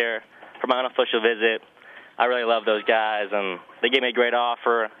freshman year for my unofficial visit, I really love those guys, and they gave me a great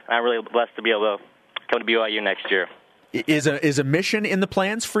offer. And I'm really blessed to be able to come to BYU next year. Is a mission in the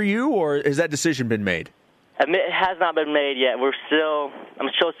plans for you, or has that decision been made? It has not been made yet. I'm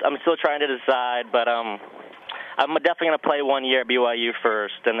still trying to decide, but I'm definitely going to play 1 year at BYU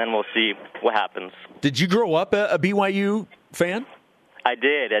first, and then we'll see what happens. Did you grow up a BYU fan? I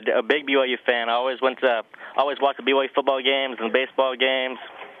did. A big BYU fan. I always watched the BYU football games and baseball games.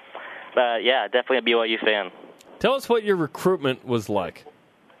 But yeah, definitely a BYU fan. Tell us what your recruitment was like.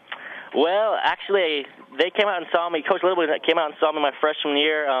 Well, actually, they came out and saw me. Coach Littlewood came out and saw me my freshman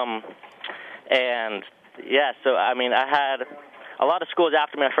year, and yeah. So I mean, I had a lot of schools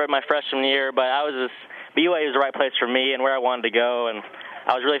after me my freshman year, but BYU was the right place for me and where I wanted to go, and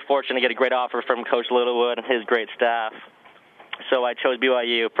I was really fortunate to get a great offer from Coach Littlewood and his great staff. So I chose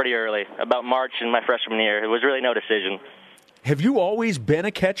BYU pretty early, about March in my freshman year. It was really no decision. Have you always been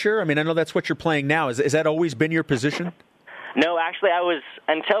a catcher? I mean, I know that's what you're playing now. Is that always been your position? No, actually,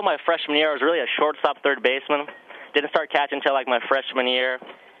 until my freshman year, I was really a shortstop, third baseman. Didn't start catching until like my freshman year.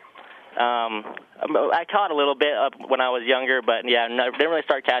 I caught a little bit when I was younger, but yeah, didn't really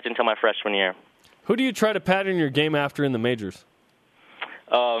start catching until my freshman year. Who do you try to pattern your game after in the majors?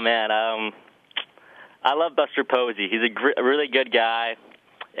 Oh, man, I love Buster Posey. He's a really good guy,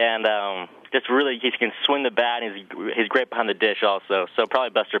 and he can swing the bat, and he's great behind the dish also. So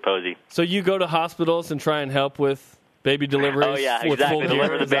probably Buster Posey. So you go to hospitals and try and help with baby deliveries? Oh, yeah, exactly.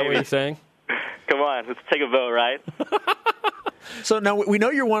 Deliver the baby. Is that what you're saying? Come on, let's take a vote, right? So now we know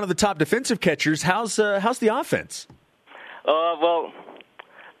you're one of the top defensive catchers. How's the offense? Well,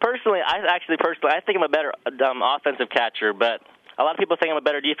 personally, I think I'm a better offensive catcher, but a lot of people think I'm a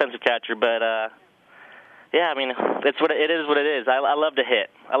better defensive catcher. But yeah, I mean, it is what it is. I love to hit.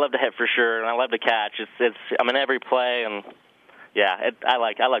 I love to hit for sure, and I love to catch. I'm in every play, and yeah, I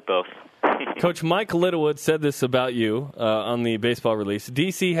like both. Coach Mike Littlewood said this about you on the baseball release.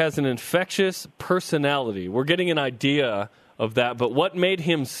 DC has an infectious personality. We're getting an idea of that, but what made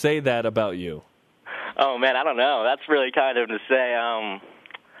him say that about you? Oh, man, I don't know. That's really kind of him to say.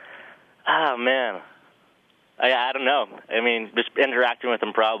 Man. I don't know. I mean, just interacting with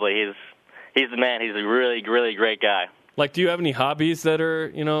him probably. He's the man. He's a really, really great guy. Like, do you have any hobbies that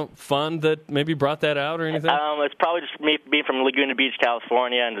are, fun that maybe brought that out or anything? It's probably just me being from Laguna Beach,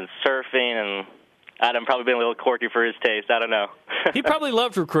 California, and surfing, and I'm probably being a little quirky for his taste. I don't know. He probably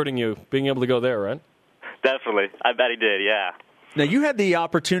loved recruiting you, being able to go there, right? Definitely. I bet he did, yeah. Now, you had the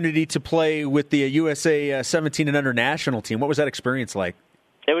opportunity to play with the USA 17 and under national team. What was that experience like?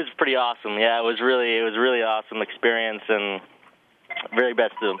 It was pretty awesome. Yeah, it was really awesome experience, and I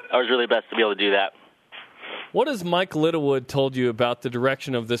was really blessed to be able to do that. What has Mike Littlewood told you about the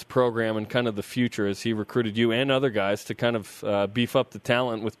direction of this program and kind of the future as he recruited you and other guys to kind of beef up the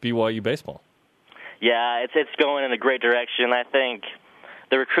talent with BYU baseball? Yeah, it's going in a great direction. I think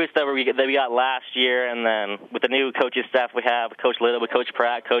the recruits that we got last year, and then with the new coaching staff we have, Coach Littlewood, Coach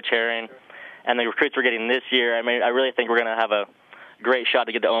Pratt, Coach Herring, and the recruits we're getting this year, I mean, I really think we're going to have a great shot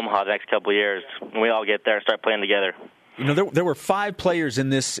to get to Omaha the next couple of years when we all get there and start playing together. There were 5 players in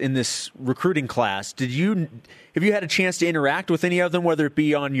this recruiting class. Have you had a chance to interact with any of them, whether it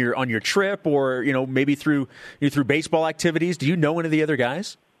be on your trip or maybe through baseball activities? Do you know any of the other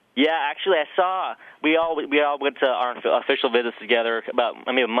guys? Yeah, actually, I saw we all went to our official visits together about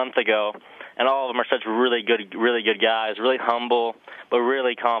a month ago, and all of them are such really good guys, really humble, but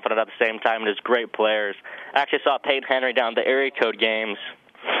really confident at the same time, and just great players. I actually saw Peyton Henry down at the area code games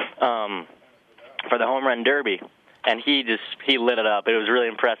for the home run derby, and he lit it up. It was really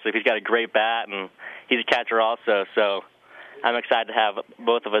impressive. He's got a great bat, and he's a catcher also, so I'm excited to have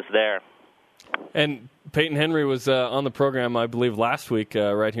both of us there. And Peyton Henry was on the program, I believe, last week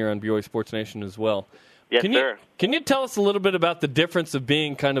right here on BYU Sports Nation as well. Yes, sir. Can you tell us a little bit about the difference of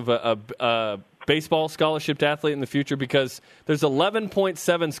being kind of a baseball scholarship athlete in the future? Because there's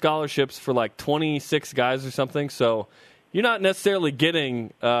 11.7 scholarships for like 26 guys or something. So you're not necessarily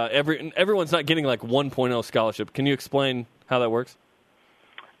getting everyone's not getting like 1.0 scholarship. Can you explain how that works?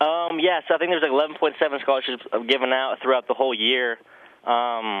 Yes, I think there's like 11.7 scholarships given out throughout the whole year.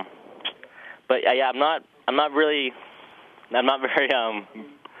 But yeah, I'm not very. I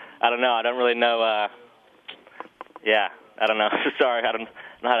don't know. I don't really know. Yeah, I don't know. Sorry, I don't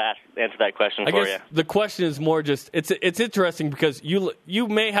know how to answer that question for you. I guess the question is more just it's interesting because you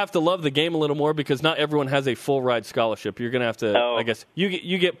may have to love the game a little more because not everyone has a full ride scholarship. You're going to have to. I guess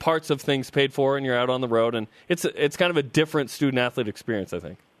you get parts of things paid for, and you're out on the road, and it's kind of a different student athlete experience, I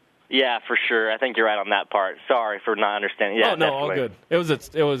think. Yeah, for sure. I think you're right on that part. Sorry for not understanding. Yeah, no, definitely. All good.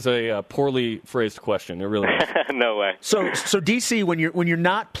 It was a poorly phrased question. It really was. No way. So DC, when you're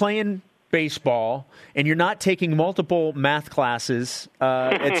not playing baseball and you're not taking multiple math classes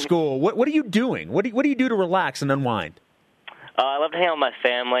at school, what are you doing? What do you do to relax and unwind? I love to hang out with my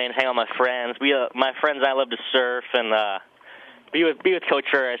family and hang out with my friends. My friends and I love to surf and be with Coach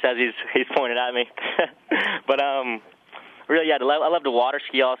Harris as he's pointed at me. But really, yeah, I love to water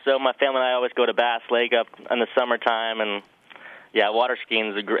ski also. My family and I always go to Bass Lake up in the summertime, and yeah, water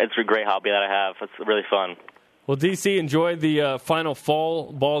skiing it's a great hobby that I have. It's really fun. Well, DC, enjoy the final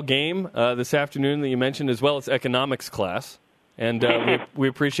fall ball game this afternoon that you mentioned, as well as economics class. And we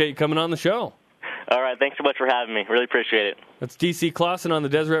appreciate you coming on the show. All right, thanks so much for having me. Really appreciate it. That's DC Clawson on the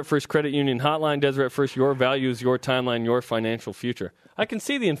Deseret First Credit Union Hotline. Deseret First, your values, your timeline, your financial future. I can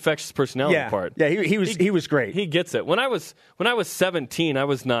see the infectious personality part. Yeah, he was great. He gets it. When I was 17, I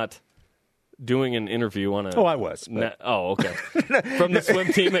was not doing an interview on a. Oh, I was. Okay. From the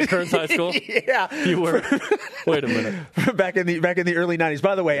swim team at Kearns High School. Yeah, you were. Wait a minute. Back in the early 90s.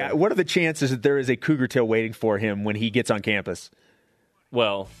 By the way, what are the chances that there is a cougar tail waiting for him when he gets on campus?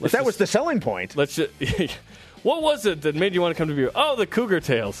 Well, if that was the selling point. Let's just. What was it that made you want to come to view? Oh, the cougar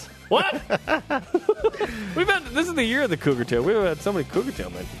tails. What? This is the year of the cougar tail. We've had so many cougar tail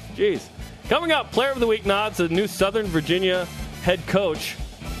mentions. Jeez. Coming up, Player of the Week nods, a new Southern Virginia head coach,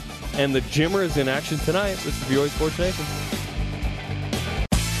 and the Jimmer is in action tonight. This is BYU Sports Nation.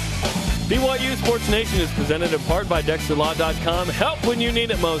 BYU Sports Nation is presented in part by DexterLaw.com. Help when you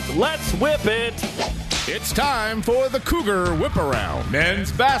need it most. Let's whip it. It's time for the Cougar Whip Around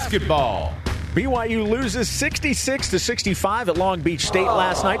men's basketball. BYU loses 66-65 at Long Beach State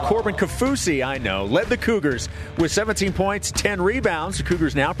last night. Corbin Kaufusi, led the Cougars with 17 points, 10 rebounds. The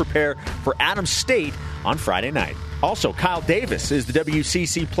Cougars now prepare for Adams State on Friday night. Also, Kyle Davis is the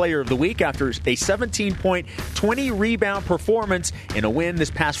WCC Player of the Week after a 17-point, 20-rebound performance in a win this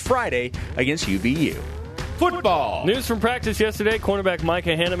past Friday against UVU. Football. News from practice yesterday. Cornerback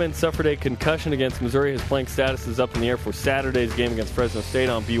Micah Hanneman suffered a concussion against Missouri. His playing status is up in the air for Saturday's game against Fresno State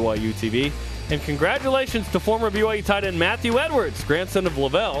on BYU TV. And congratulations to former BYU tight end Matthew Edwards, grandson of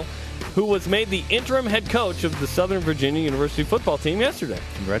Lavelle, who was made the interim head coach of the Southern Virginia University football team yesterday.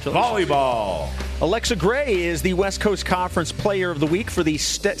 Congratulations. Volleyball. Alexa Gray is the West Coast Conference Player of the Week for the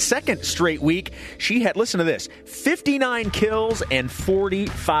second straight week. She had, listen to this, 59 kills and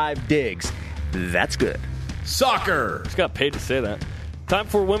 45 digs. That's good. Soccer. Just got paid to say that. Time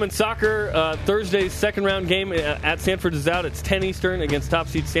for women's soccer. Thursday's second-round game at Stanford is out. It's 10 Eastern against top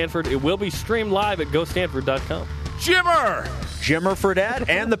seed Stanford. It will be streamed live at GoStanford.com. Jimmer Fredette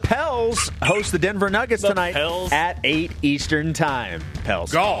and the Pels host the Denver Nuggets tonight at 8 Eastern Time.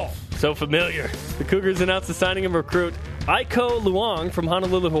 Pels. Golf. So familiar. The Cougars announced the signing of recruit Aiko Luong from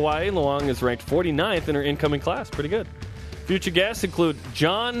Honolulu, Hawaii. Luong is ranked 49th in her incoming class. Pretty good. Future guests include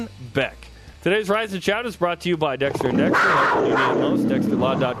John Beck. Today's Rise and Shout is brought to you by Dexter and Dexter. Help you need it most.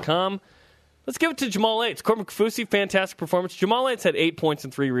 DexterLaw.com. Let's give it to Jamal Yates. Corbin Kaufusi, fantastic performance. Jamal Yates had 8 points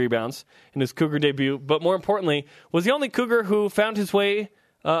and 3 rebounds in his Cougar debut, but more importantly, was the only Cougar who found his way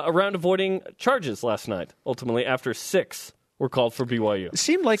around avoiding charges last night, ultimately, after 6 were called for BYU. It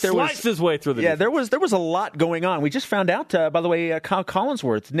seemed like there Sliced his way through the defense. there was a lot going on. We just found out, by the way, Kyle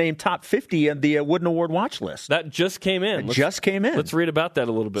Collinsworth named top 50 on the Wooden Award watch list. That just came in. Let's read about that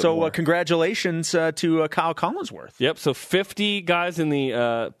a little bit more. So congratulations to Kyle Collinsworth. Yep, so 50 guys in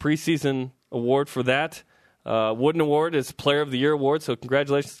the preseason award for that. Wooden Award is Player of the Year award, so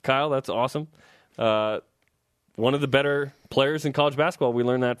congratulations, Kyle. That's awesome. One of the better players in college basketball. We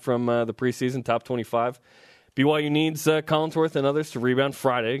learned that from the preseason, top 25. BYU needs Collinsworth and others to rebound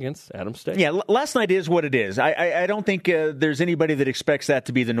Friday against Adams State. Yeah, last night is what it is. I don't think there's anybody that expects that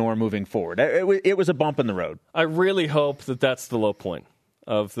to be the norm moving forward. It was a bump in the road. I really hope that that's the low point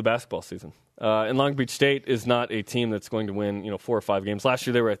of the basketball season. And Long Beach State is not a team that's going to win 4 or 5 games. Last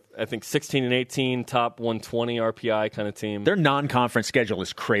year they were, I think, 16-18, top 120 RPI kind of team. Their non-conference schedule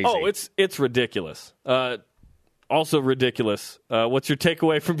is crazy. Oh, it's ridiculous. also ridiculous. What's your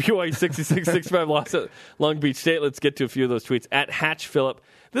takeaway from BYU 66-65 loss at Long Beach State? Let's get to a few of those tweets. At Hatch Phillip,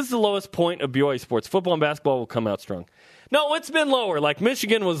 this is the lowest point of BYU sports. Football and basketball will come out strong. No, it's been lower. Like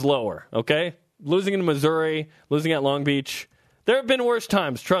Michigan was lower, okay? Losing in Missouri, losing at Long Beach. There have been worse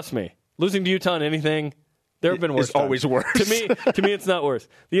times, trust me. Losing to Utah in anything, there have been worse times. It's always worse. To me, it's not worse.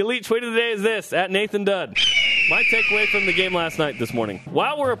 The elite tweet of the day is this, at Nathan Dudd. My takeaway from the game last night this morning.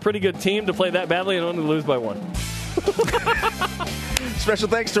 Wow, we're a pretty good team to play that badly and only lose by 1. Special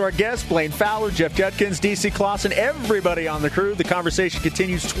thanks to our guests, Blaine Fowler, Jeff Judkins, DC Clawson, everybody on the crew. The conversation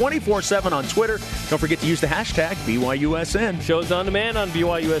continues 24/7 on Twitter. Don't forget to use the hashtag BYUSN. Show's on demand on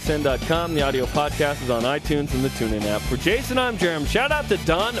BYUSN.com. The audio podcast is on iTunes and the TuneIn app. For Jason, I'm Jerem. Shout out to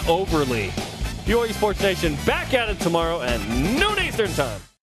Don Overly. BYU Sports Nation back at it tomorrow at noon Eastern Time.